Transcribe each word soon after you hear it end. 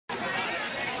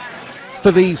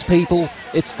For these people,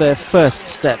 it's their first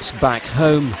steps back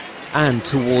home and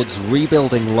towards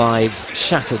rebuilding lives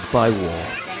shattered by war.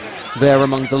 They're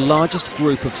among the largest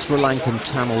group of Sri Lankan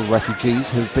Tamil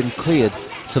refugees who've been cleared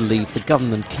to leave the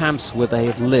government camps where they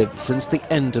have lived since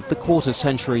the end of the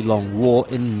quarter-century-long war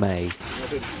in May.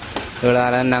 We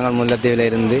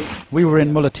were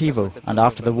in Mullativu, and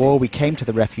after the war we came to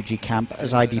the refugee camp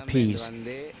as IDPs.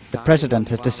 The President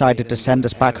has decided to send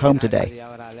us back home today.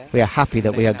 We are happy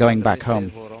that we are going back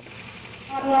home.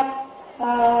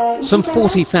 Some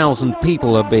 40,000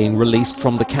 people are being released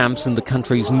from the camps in the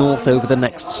country's north over the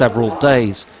next several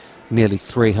days. Nearly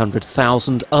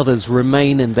 300,000 others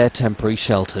remain in their temporary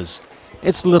shelters.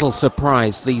 It's little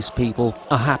surprise these people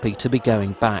are happy to be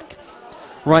going back.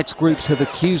 Rights groups have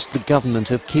accused the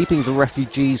government of keeping the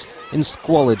refugees in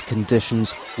squalid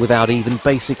conditions without even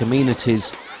basic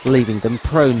amenities, leaving them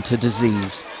prone to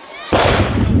disease.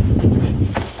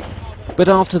 But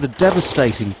after the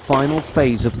devastating final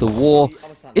phase of the war,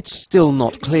 it's still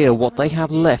not clear what they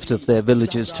have left of their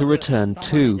villages to return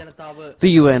to.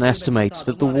 The UN estimates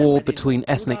that the war between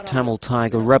ethnic Tamil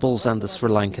Tiger rebels and the Sri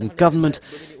Lankan government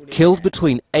killed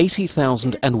between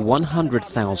 80,000 and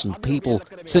 100,000 people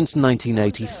since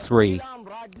 1983.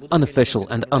 Unofficial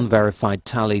and unverified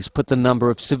tallies put the number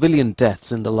of civilian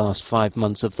deaths in the last 5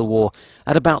 months of the war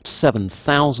at about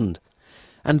 7,000.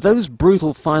 And those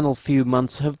brutal final few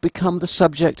months have become the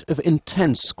subject of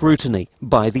intense scrutiny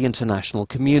by the international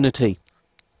community.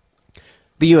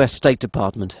 The US State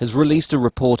Department has released a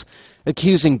report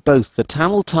accusing both the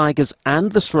Tamil Tigers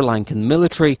and the Sri Lankan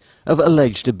military of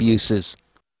alleged abuses.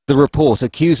 The report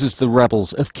accuses the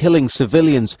rebels of killing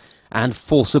civilians and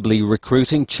forcibly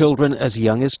recruiting children as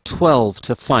young as 12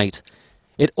 to fight.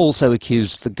 It also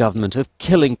accused the government of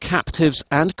killing captives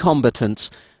and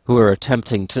combatants who are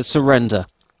attempting to surrender.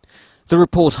 The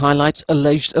report highlights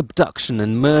alleged abduction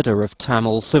and murder of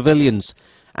Tamil civilians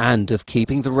and of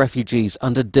keeping the refugees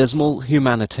under dismal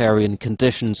humanitarian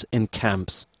conditions in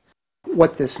camps.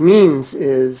 What this means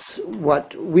is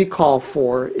what we call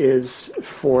for is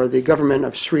for the government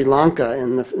of Sri Lanka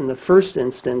in the first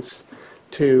instance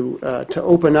to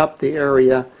open up the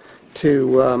area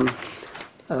to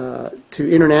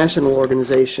international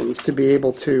organizations to be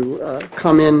able to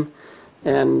come in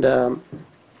and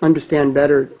understand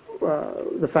better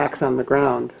the facts on the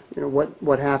ground,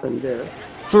 what happened there.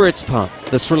 For its part,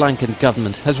 the Sri Lankan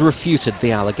government has refuted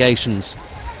the allegations.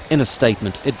 In a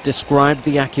statement, it described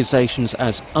the accusations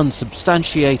as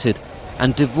unsubstantiated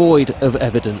and devoid of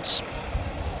evidence.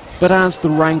 But as the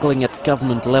wrangling at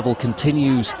government level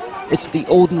continues, it's the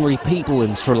ordinary people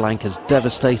in Sri Lanka's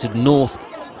devastated north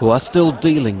who are still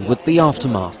dealing with the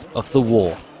aftermath of the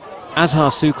war. Azhar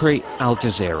Sukri, Al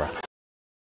Jazeera.